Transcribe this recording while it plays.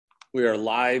We are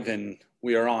live and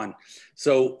we are on.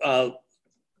 So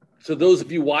those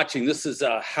of you watching, this is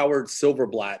Howard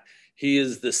Silverblatt. He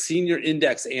is the senior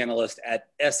index analyst at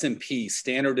S&P,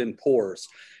 Standard & Poor's.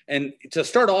 And to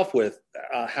start off with,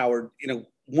 Howard,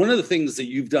 one of the things that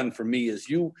you've done for me is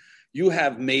you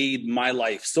have made my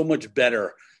life so much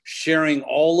better sharing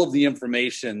all of the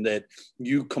information that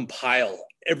you compile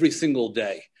every single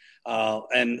day.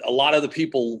 And a lot of the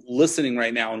people listening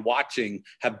right now and watching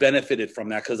have benefited from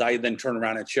that because I then turn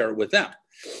around and share it with them.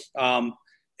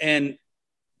 And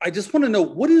I just want to know,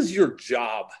 what is your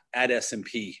job at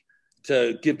S&P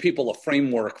to give people a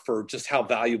framework for just how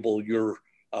valuable your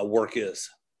work is?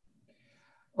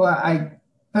 Well,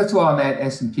 first of all, I'm at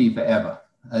S&P forever.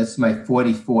 This is my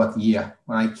 44th year.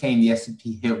 When I came, the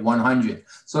S&P hit 100.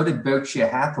 So did Berkshire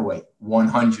Hathaway,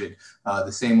 100,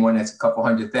 the same one that's a couple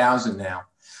 100,000 now.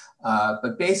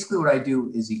 But basically what I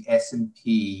do is the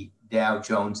S&P Dow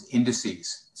Jones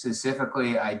indices.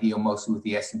 Specifically, I deal mostly with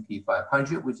the S&P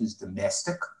 500, which is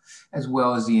domestic, as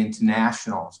well as the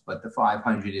internationals. But the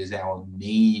 500 is our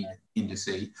main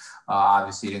indice.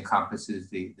 Obviously, it encompasses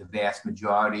the vast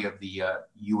majority of the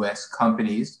U.S.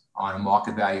 companies on a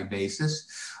market value basis,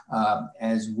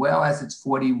 as well as it's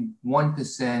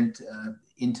 41%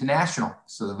 international.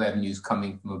 So the revenue is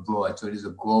coming from abroad. So it is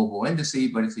a global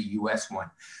indice, but it's a U.S.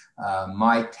 one.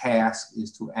 My task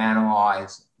is to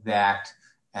analyze that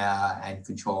and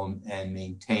control and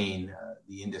maintain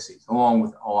the indices, along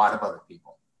with a lot of other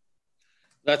people.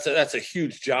 That's a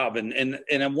huge job, and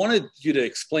I wanted you to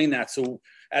explain that so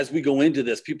as we go into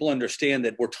this, people understand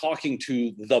that we're talking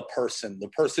to the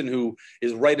person who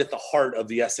is right at the heart of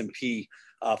the S&P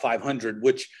 500,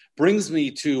 which brings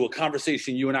me to a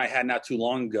conversation you and I had not too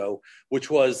long ago, which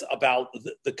was about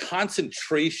the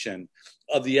concentration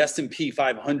of the S&P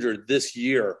 500 this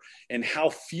year and how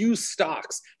few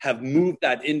stocks have moved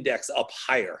that index up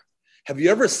higher. Have you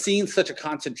ever seen such a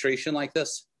concentration like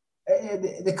this?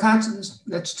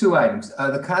 That's two items.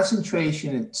 The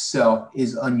concentration itself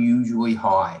is unusually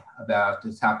high. About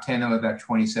the top 10 are about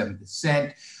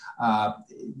 27%.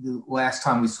 The last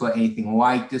time we saw anything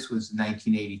like this was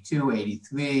 1982,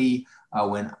 83,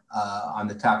 when on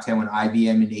the top 10 when IBM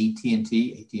and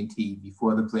AT&T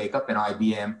before the breakup, and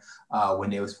IBM when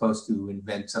they were supposed to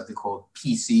invent something called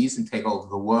PCs and take over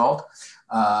the world.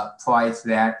 Prior to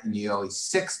that, in the early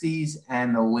 60s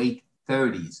and the late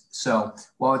 30s. So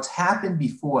while it's happened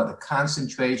before, the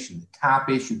concentration, the top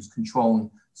issues controlling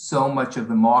so much of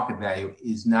the market value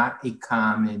is not a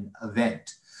common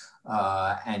event.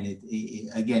 And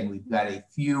again, we've got a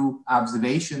few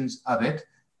observations of it,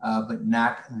 but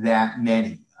not that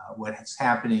many. What's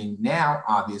happening now,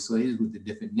 obviously, is with the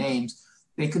different names,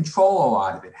 they control a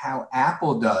lot of it. How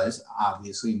Apple does,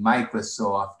 obviously,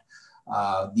 Microsoft,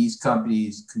 these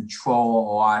companies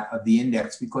control a lot of the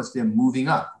index because they're moving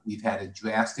up. We've had a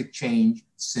drastic change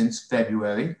since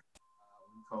February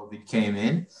when COVID came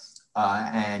in,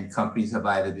 and companies have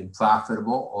either been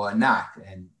profitable or not,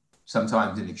 and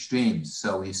sometimes in extremes.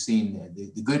 So we've seen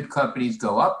the good companies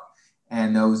go up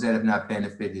and those that have not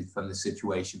benefited from the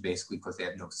situation, basically because they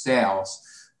have no sales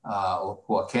or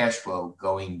poor cash flow,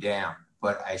 going down.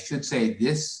 But I should say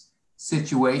this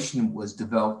situation was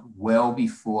developed well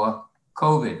before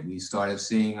COVID. We started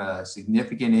seeing a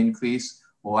significant increase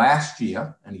last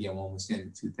year, and again, we're almost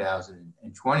into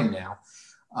 2020 now,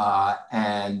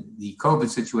 and the COVID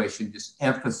situation just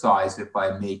emphasized it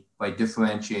by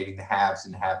differentiating the haves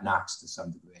and have-nots to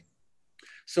some degree.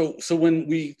 So when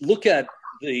we look at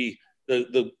the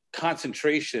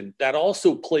concentration, that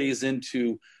also plays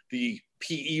into the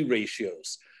PE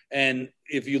ratios. And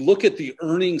if you look at the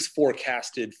earnings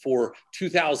forecasted for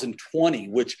 2020,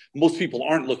 which most people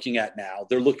aren't looking at now,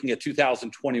 they're looking at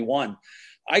 2021.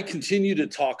 I continue to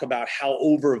talk about how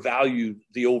overvalued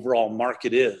the overall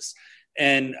market is.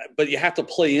 But you have to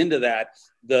play into that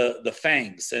the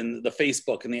FANGs and the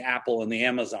Facebook and the Apple and the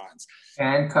Amazons.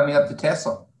 And coming up to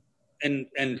Tesla.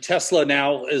 And Tesla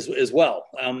now as well.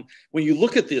 When you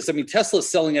look at this, I mean, Tesla's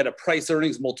selling at a price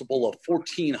earnings multiple of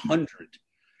 1,400.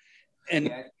 And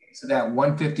yeah, so that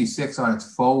 156 on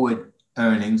its forward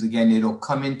earnings, again, it'll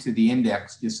come into the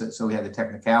index, just so we have the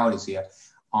technicalities here,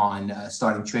 on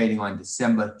starting trading on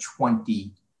December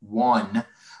 21.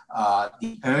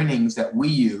 The earnings that we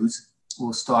use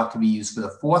will start to be used for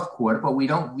the fourth quarter, but we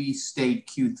don't restate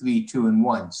Q3, 2, and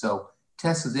 1. So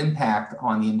Tesla's impact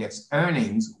on the index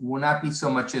earnings will not be so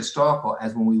much historical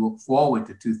as when we look forward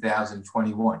to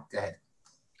 2021. Go ahead.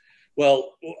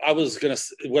 Well,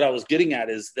 what I was getting at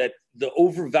is that the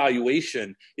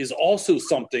overvaluation is also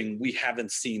something we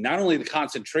haven't seen. Not only the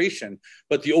concentration,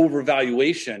 but the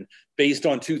overvaluation based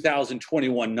on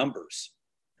 2021 numbers.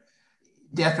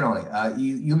 Definitely.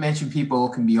 You mentioned people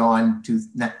looking beyond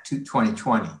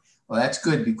 2020. Well, that's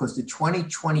good because the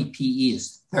 2020 PE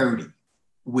is 30,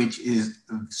 which is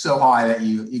so high that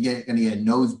you're going to get a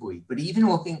nosebleed. But even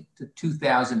looking to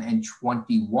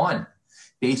 2021,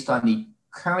 based on the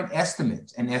current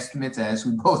estimates, and estimates, as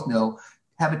we both know,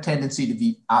 have a tendency to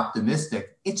be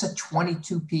optimistic, it's a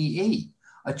 22 PE.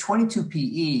 A 22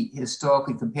 PE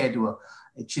historically compared to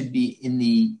it should be in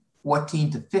the 14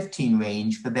 to 15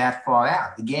 range for that far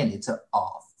out. Again, it's a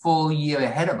full year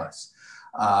ahead of us.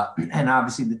 And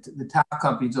obviously the top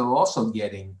companies are also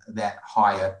getting that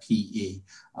higher PE.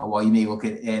 While you may look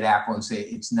at Apple and say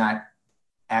it's not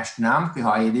astronomically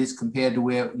high, it is compared to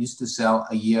where it used to sell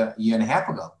a year and a half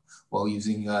ago, while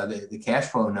using the cash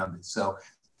flow numbers. So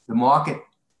the market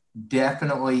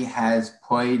definitely has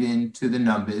played into the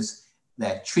numbers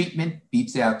that treatment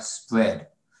beats out spread.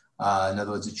 In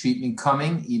other words, the treatment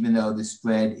coming, even though the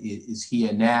spread is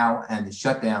here now and the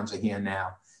shutdowns are here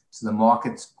now. So the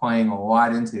market's playing a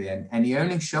lot into it. And the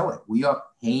earnings show it. We are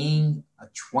paying a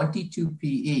 22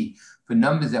 PE for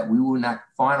numbers that we will not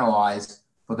finalize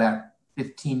for about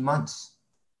 15 months.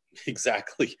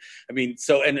 Exactly. I mean,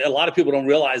 and a lot of people don't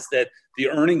realize that the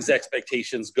earnings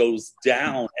expectations goes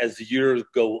down as the years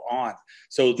go on.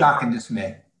 So shocked and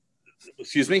dismayed.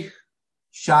 Excuse me?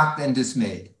 Shocked and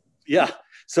dismayed. Yeah.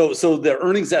 So the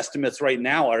earnings estimates right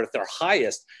now are at their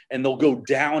highest, and they'll go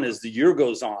down as the year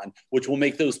goes on, which will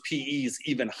make those PEs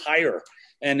even higher.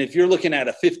 And if you're looking at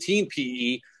a 15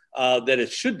 PE that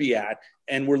it should be at,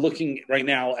 and we're looking right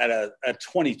now at a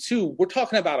 22, we're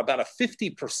talking about a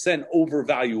 50%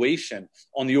 overvaluation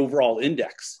on the overall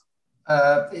index.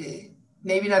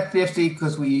 Maybe not 50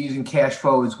 because we're using cash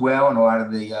flow as well, and a lot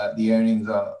of the earnings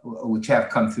which have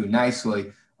come through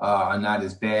nicely are not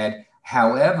as bad.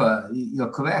 However, you're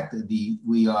correct.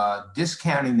 We are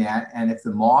discounting that, and if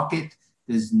the market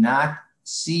does not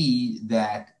see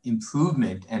that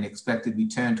improvement and expected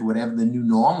return to whatever the new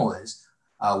normal is,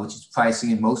 which is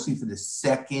pricing in mostly for the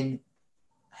second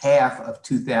half of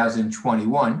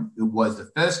 2021. It was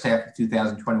the first half of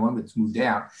 2021, but it's moved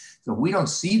out. So if we don't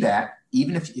see that,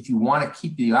 even if you want to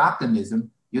keep the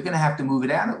optimism, you're going to have to move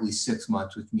it out at least 6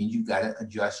 months, which means you've got to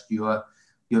adjust your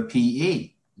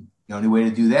PE. The only way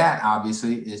to do that,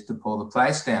 obviously, is to pull the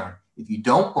price down. If you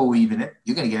don't believe in it,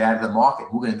 you're going to get out of the market.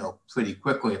 We're going to know pretty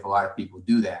quickly if a lot of people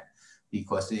do that,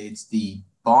 because it's the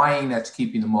buying that's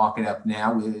keeping the market up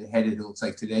now. We're headed, it looks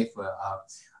like today, for a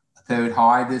third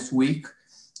high this week.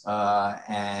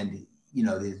 And,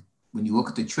 when you look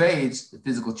at the trades, the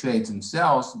physical trades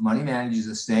themselves, money managers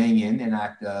are staying in. They're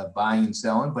not buying and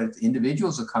selling, but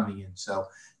individuals are coming in. So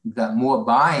you've got more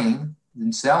buying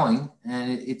than selling,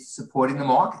 and it's supporting the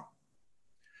market.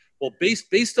 Well,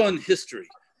 based on history,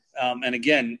 and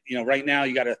again, right now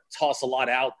you got to toss a lot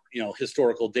out,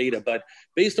 historical data, but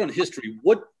based on history,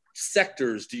 what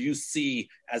sectors do you see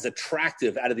as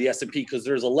attractive out of the S&P? Because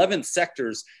there's 11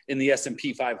 sectors in the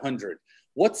S&P 500.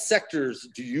 What sectors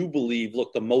do you believe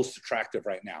look the most attractive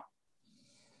right now?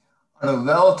 On a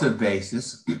relative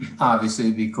basis,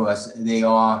 obviously, because they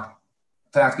are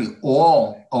practically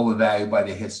all overvalued by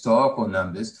the historical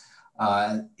numbers.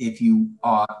 If you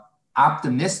are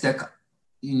optimistic,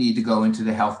 you need to go into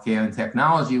the healthcare and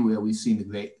technology, where we've seen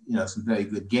some very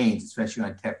good gains, especially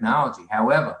on technology.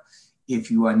 However,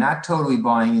 if you are not totally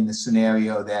buying in the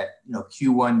scenario that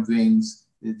Q1 brings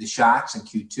the shocks, and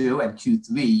Q2 and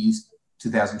Q3,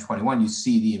 2021, you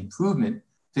see the improvement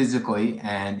physically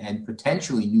and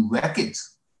potentially new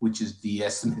records, which is the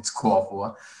estimates call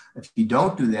for. If you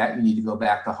don't do that, you need to go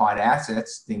back to hard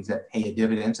assets, things that pay a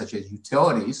dividend, such as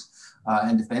utilities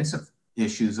and defensive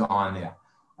issues on there.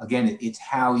 Again, it's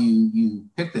how you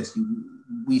pick this.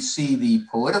 We see the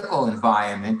political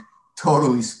environment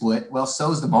totally split. Well,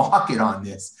 so's the market on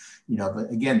this. But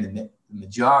again, the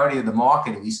majority of the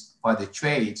market, at least by the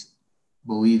trades,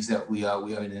 believes that we are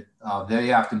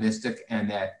very optimistic, and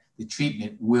that the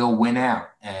treatment will win out,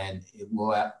 and it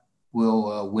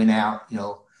will win out,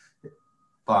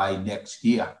 by next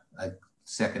year, like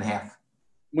second half.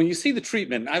 When you see the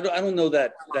treatment, I don't know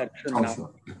that terminology.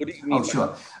 Sure. What do you mean?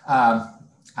 Sure.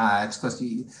 It's because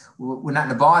we're not in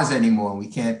the bars anymore. We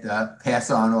can't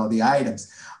pass on all the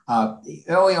items.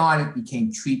 Early on, it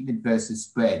became treatment versus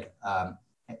spread.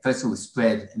 First it was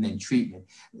spread and then treatment.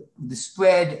 The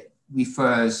spread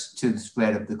refers to the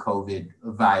spread of the COVID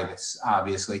virus,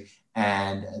 obviously,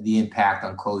 and the impact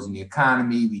on closing the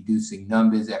economy, reducing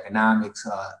numbers, economics,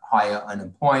 higher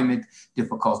unemployment,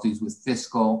 difficulties with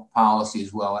fiscal policy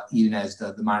as well, even as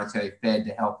the monetary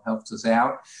Fed helps us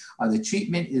out. The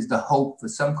treatment is the hope for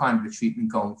some kind of a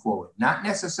treatment going forward, not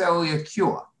necessarily a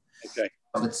cure, okay,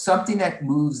 but something that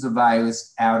moves the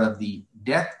virus out of the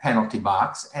death penalty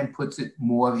box and puts it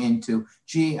more into,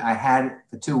 gee, I had it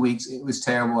for 2 weeks. It was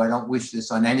terrible. I don't wish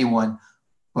this on anyone,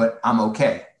 but I'm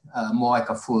okay. More like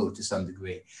a flu to some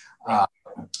degree.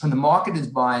 And the market is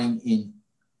buying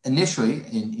initially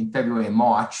in February and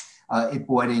March, it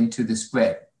bought into the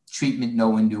spread. Treatment, no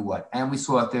one knew what. And we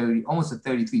saw almost a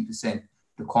 33%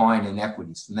 decline in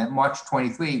equities. From that March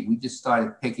 23, we just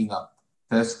started picking up.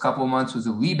 First couple of months was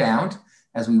a rebound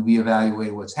as we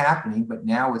reevaluated what's happening, but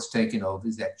now what's taken over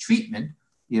is that treatment,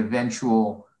 the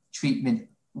eventual treatment,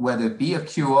 whether it be a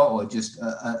cure or just,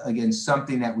 again,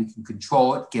 something that we can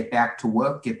control it, get back to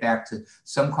work, get back to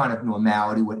some kind of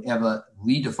normality, whatever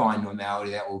redefined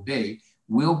normality that will be,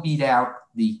 will beat out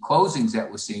the closings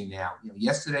that we're seeing now.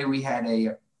 Yesterday we had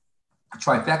a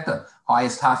trifecta,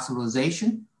 highest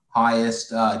hospitalization,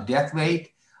 highest death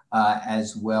rate,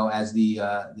 as well as the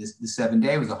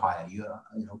 7-day was a higher.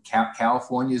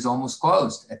 California is almost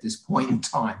closed at this point in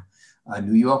time.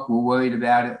 New York, we're worried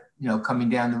about it, coming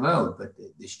down the road, but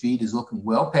the street is looking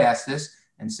well past this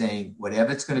and saying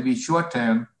whatever it's going to be short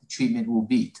term, the treatment will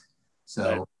beat.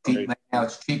 So treatment, now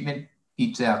it's treatment,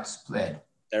 beats out spread.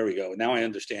 There we go. Now I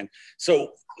understand.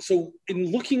 So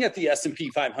in looking at the S&P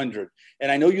 500,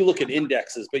 and I know you look at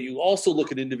indexes, but you also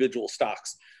look at individual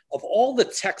stocks. Of all the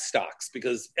tech stocks,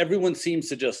 because everyone seems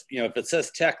to just, if it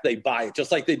says tech, they buy it, just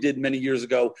like they did many years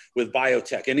ago with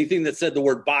biotech. Anything that said the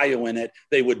word bio in it,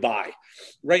 they would buy.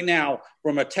 Right now,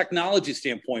 from a technology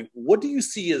standpoint, what do you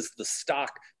see as the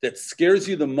stock that scares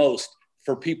you the most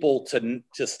for people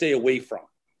to stay away from?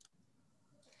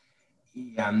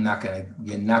 Yeah,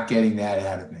 you're not getting that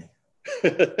out of me.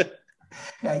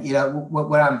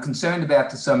 What I'm concerned about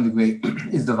to some degree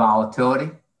is the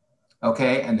volatility.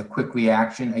 Okay, and the quick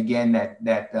reaction again.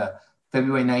 That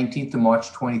February 19th to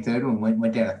March 23rd, when we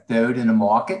went down a third in the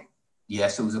market.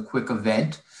 Yes, it was a quick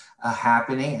event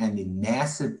happening, and the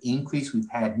massive increase we've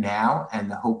had now,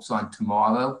 and the hopes on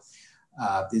tomorrow.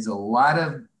 There's a lot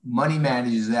of money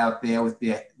managers out there with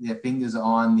their fingers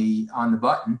on the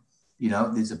button.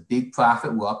 There's a big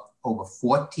profit. We're up over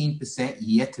 14%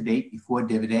 year to date before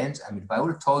dividends. I mean, if I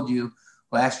would have told you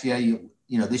last year,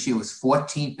 this year was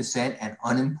 14% and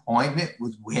unemployment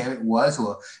was where it was,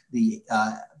 or the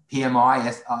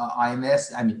PMI,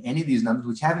 IMS, I mean, any of these numbers,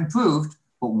 which have improved,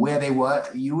 but where they were,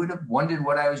 you would have wondered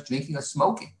what I was drinking or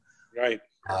smoking. Right.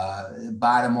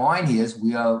 Bottom line here is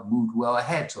we are moved well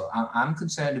ahead. So I'm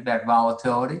concerned about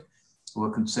volatility.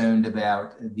 We're concerned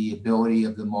about the ability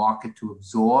of the market to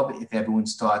absorb if everyone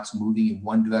starts moving in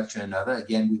one direction or another.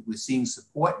 Again, we're seeing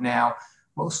support now,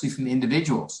 mostly from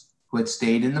individuals who had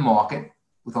stayed in the market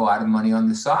with a lot of money on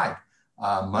the side.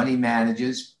 Money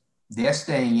managers, they're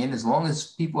staying in as long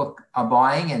as people are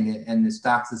buying and the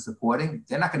stocks are supporting,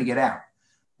 they're not going to get out.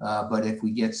 But if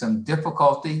we get some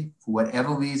difficulty for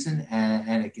whatever reason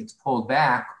and it gets pulled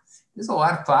back, there's a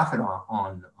lot of profit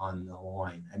on the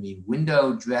line. I mean,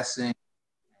 window dressing and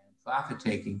profit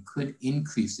taking could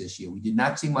increase this year. We did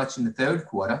not see much in the third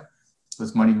quarter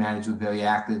because money managers were very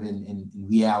active in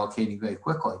reallocating very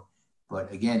quickly.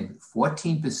 But again,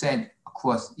 14%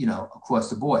 across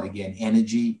the board. Again,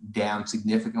 energy down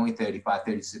significantly, 35,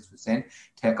 36%.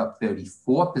 Tech up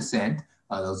 34%.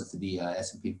 Those are for the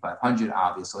S&P 500,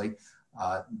 obviously.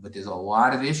 But there's a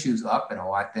lot of issues up and a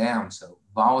lot down. So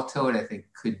volatility, I think,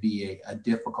 could be a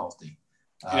difficulty.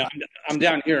 I'm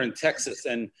down here in Texas,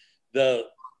 and the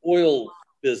oil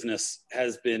business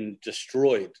has been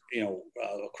destroyed,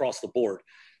 across the board.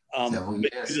 You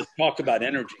just talked about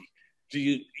energy. Do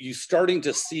you starting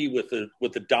to see with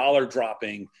the dollar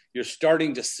dropping, you're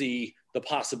starting to see the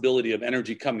possibility of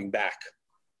energy coming back?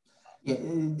 Yeah,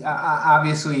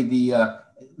 obviously the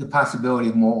possibility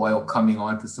of more oil coming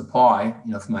onto supply,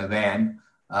 from Iran,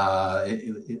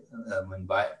 when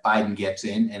Biden gets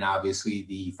in, and obviously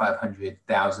the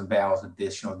 500,000 barrels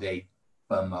additional a day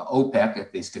from OPEC,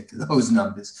 if they stick to those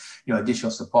numbers,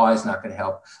 additional supply is not going to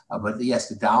help. But yes,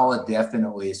 the dollar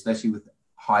definitely, especially with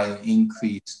higher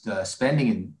increased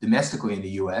spending domestically in the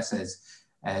U.S.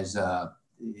 as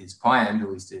is planned, at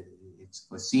least it's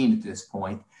foreseen at this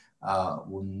point,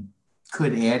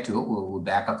 could add to it. We're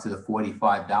back up to the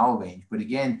 $45 range. But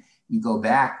again, you go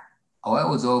back, oil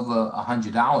was over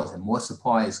 $100 and more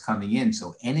supply is coming in.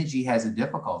 So energy has a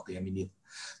difficulty. I mean, the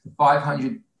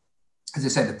 500, as I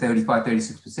said, the 35,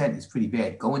 36% is pretty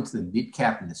bad. Go into the mid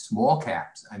cap and the small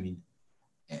caps. I mean,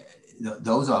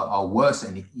 those are worse,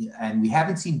 and we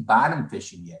haven't seen bottom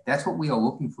fishing yet. That's what we are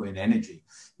looking for in energy.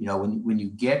 When you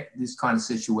get this kind of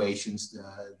situations,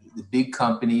 the big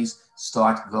companies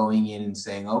start going in and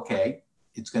saying, okay,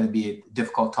 it's going to be a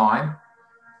difficult time.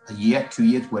 a year, 2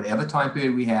 years, whatever time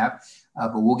period we have.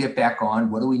 But we'll get back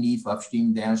on what do we need for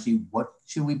upstream, downstream, what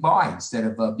should we buy instead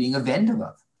of being a vendor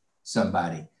of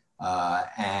somebody.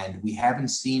 And we haven't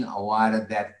seen a lot of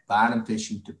that bottom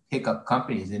fishing to pick up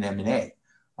companies in M&A.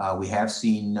 We have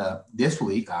seen this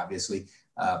week, obviously,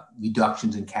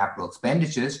 reductions in capital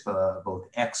expenditures for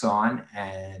both Exxon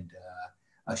and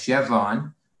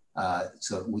Chevron,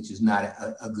 which is not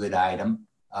a good item.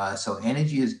 So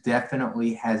energy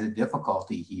definitely has a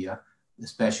difficulty here,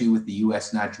 especially with the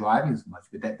U.S. not driving as much.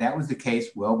 But that was the case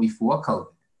well before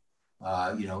COVID.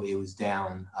 It was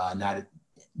down not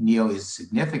nearly as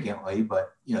significantly,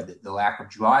 but the lack of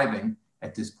driving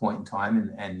at this point in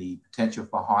time and the potential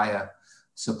for higher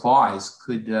supplies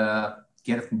could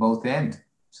get it from both ends.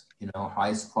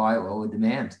 High supply, lower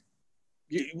demand.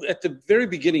 At the very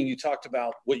beginning, you talked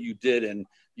about what you did, and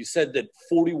you said that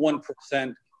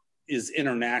 41% is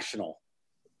international.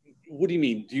 What do you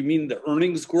mean? Do you mean the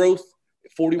earnings growth?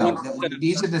 41%? No,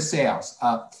 these are the sales.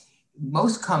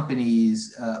 Most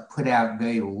companies put out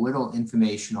very little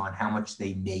information on how much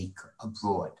they make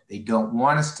abroad. They don't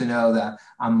want us to know that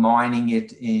I'm mining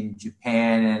it in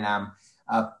Japan and I'm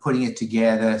putting it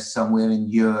together somewhere in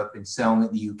Europe and selling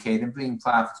it in the UK, then bringing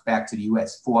profits back to the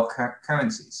US for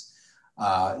currencies.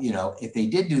 If they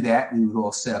did do that, we would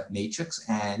all set up matrix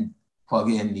and plug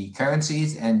in the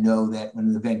currencies and know that when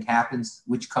an event happens,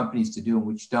 which companies to do and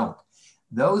which don't.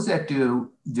 Those that do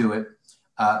it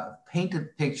paint a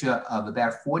picture of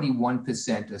about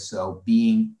 41% or so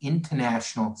being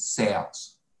international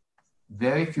sales.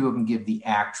 Very few of them give the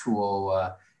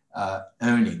actual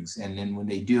earnings. And then when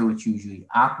they do, it's usually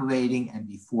operating and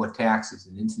before taxes.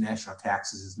 And international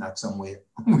taxes is not somewhere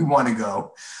we want to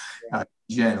go in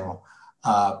general.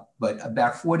 But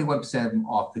about 41% of them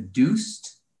are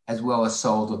produced as well as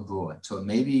sold abroad. So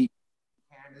maybe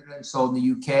Canada and sold in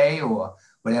the UK or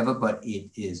whatever, but it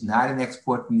is not an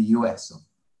export from the US. So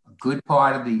a good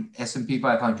part of the S&P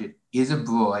 500 is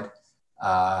abroad.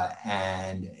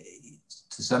 And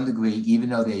to some degree, even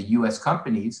though they're US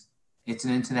companies, it's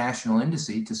an international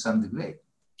industry to some degree.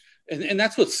 And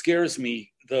that's what scares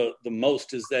me the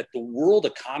most is that the world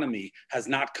economy has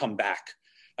not come back.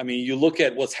 I mean, you look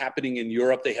at what's happening in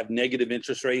Europe, they have negative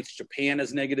interest rates. Japan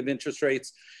has negative interest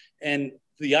rates. And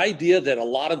the idea that a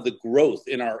lot of the growth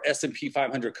in our S&P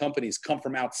 500 companies come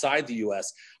from outside the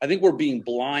US, I think we're being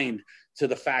blind to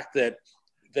the fact that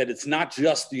it's not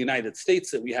just the United States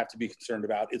that we have to be concerned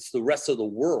about. It's the rest of the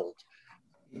world.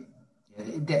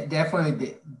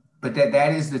 Definitely. But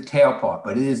that is the tail part,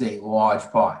 but it is a large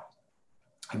part.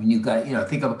 I mean, you've got,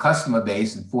 think of a customer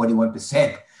base and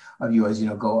 41% of yours,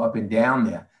 go up and down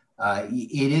there.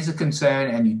 It is a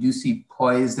concern, and you do see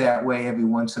plays that way every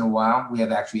once in a while. We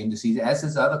have actually indices, as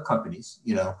does other companies,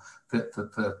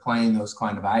 for playing those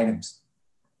kind of items.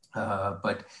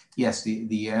 But yes,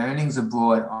 the earnings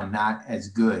abroad are not as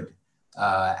good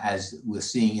as we're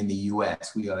seeing in the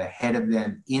U.S. We are ahead of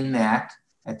them in that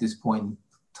at this point in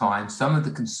time. Some of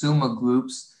the consumer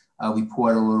groups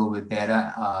report a little bit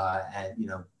better,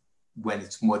 and when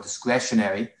it's more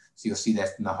discretionary. So you'll see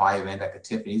that from the higher end, like a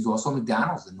Tiffany's. Also,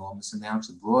 McDonald's, enormous amounts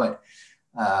abroad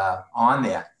on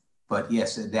there. But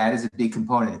yes, that is a big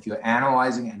component. If you're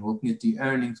analyzing and looking at the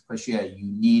earnings per share,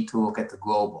 you need to look at the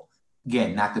global.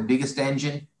 Again, not the biggest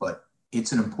engine, but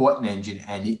it's an important engine,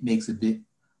 and it makes a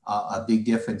big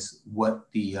difference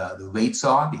what the rates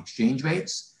are, the exchange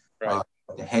rates, right.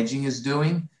 What the hedging is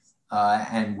doing,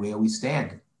 and where we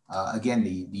stand. Again,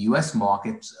 the U.S.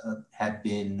 markets have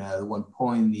been the one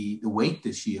pulling the weight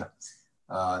this year.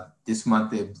 This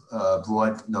month,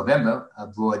 November,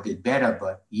 abroad did better,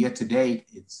 but year to date,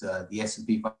 it's the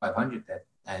S&P 500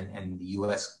 and the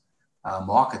U.S.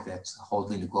 Market that's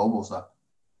holding the globals up.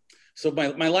 So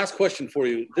my last question for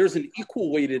you, there's an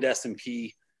equal weighted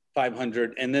S&P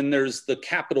 500, and then there's the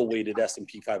capital weighted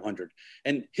S&P 500.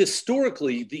 And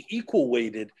historically, the equal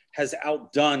weighted has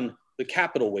outdone the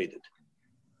capital weighted.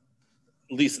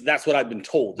 At least that's what I've been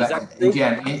told. Is that true?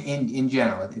 In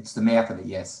general, it's the math of it,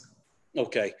 yes.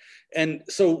 Okay. And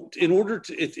so in order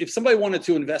to, if somebody wanted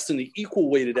to invest in the equal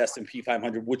weighted S&P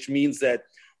 500, which means that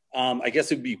I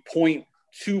guess it'd be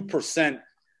 0.2%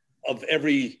 of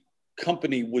every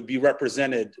company would be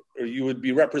represented, or you would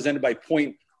be represented by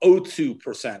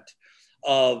 0.02%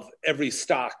 of every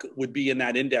stock would be in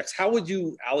that index. How would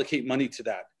you allocate money to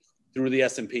that through the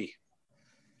S&P?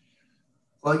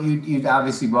 Well, you'd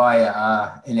obviously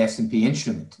buy an S&P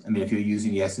instrument. I mean, if you're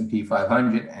using the S&P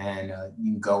 500, and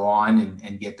you can go on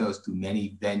and get those through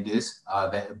many vendors,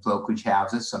 brokerage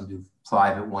houses. Some do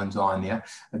private ones on there.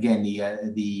 Again,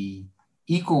 the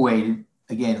equal weighted.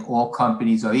 Again, all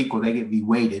companies are equal. They get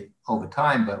reweighted over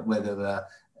time, but whether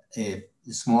if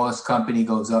the smallest company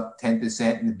goes up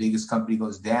 10% and the biggest company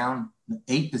goes down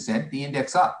 8%, the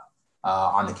index up.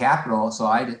 On the capital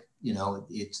side,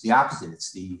 it's the opposite.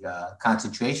 It's the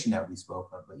concentration that we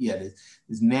spoke of. But yeah,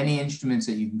 there's many instruments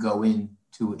that you can go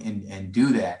into and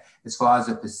do that. As far as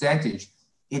a percentage,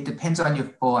 it depends on your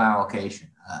full allocation.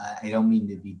 I don't mean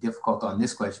to be difficult on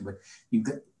this question, but you've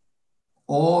got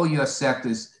all your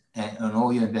sectors and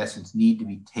all your investments need to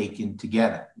be taken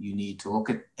together. You need to look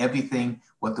at everything,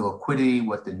 what the liquidity,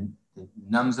 what the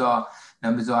numbers are,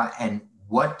 and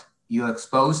what you're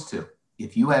exposed to.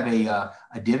 If you have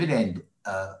a dividend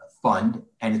fund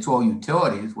and it's all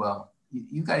utilities, well,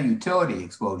 you've got a utility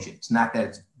exposure. It's not that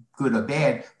it's good or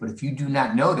bad, but if you do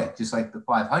not know that, just like the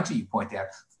 500 you point out,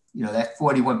 that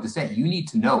 41%, you need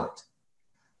to know it.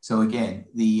 So again,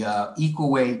 the equal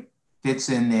weight fits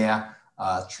in there.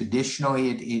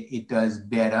 Traditionally, it does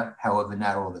better, however,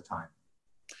 not all the time.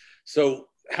 So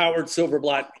Howard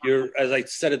Silverblatt, as I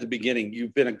said at the beginning,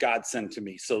 you've been a godsend to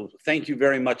me. So thank you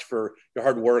very much for your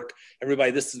hard work.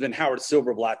 Everybody, this has been Howard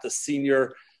Silverblatt, the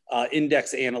senior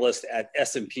index analyst at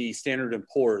S&P Standard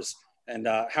 & Poor's. And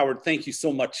Howard, thank you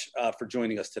so much for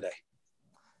joining us today.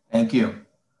 Thank you.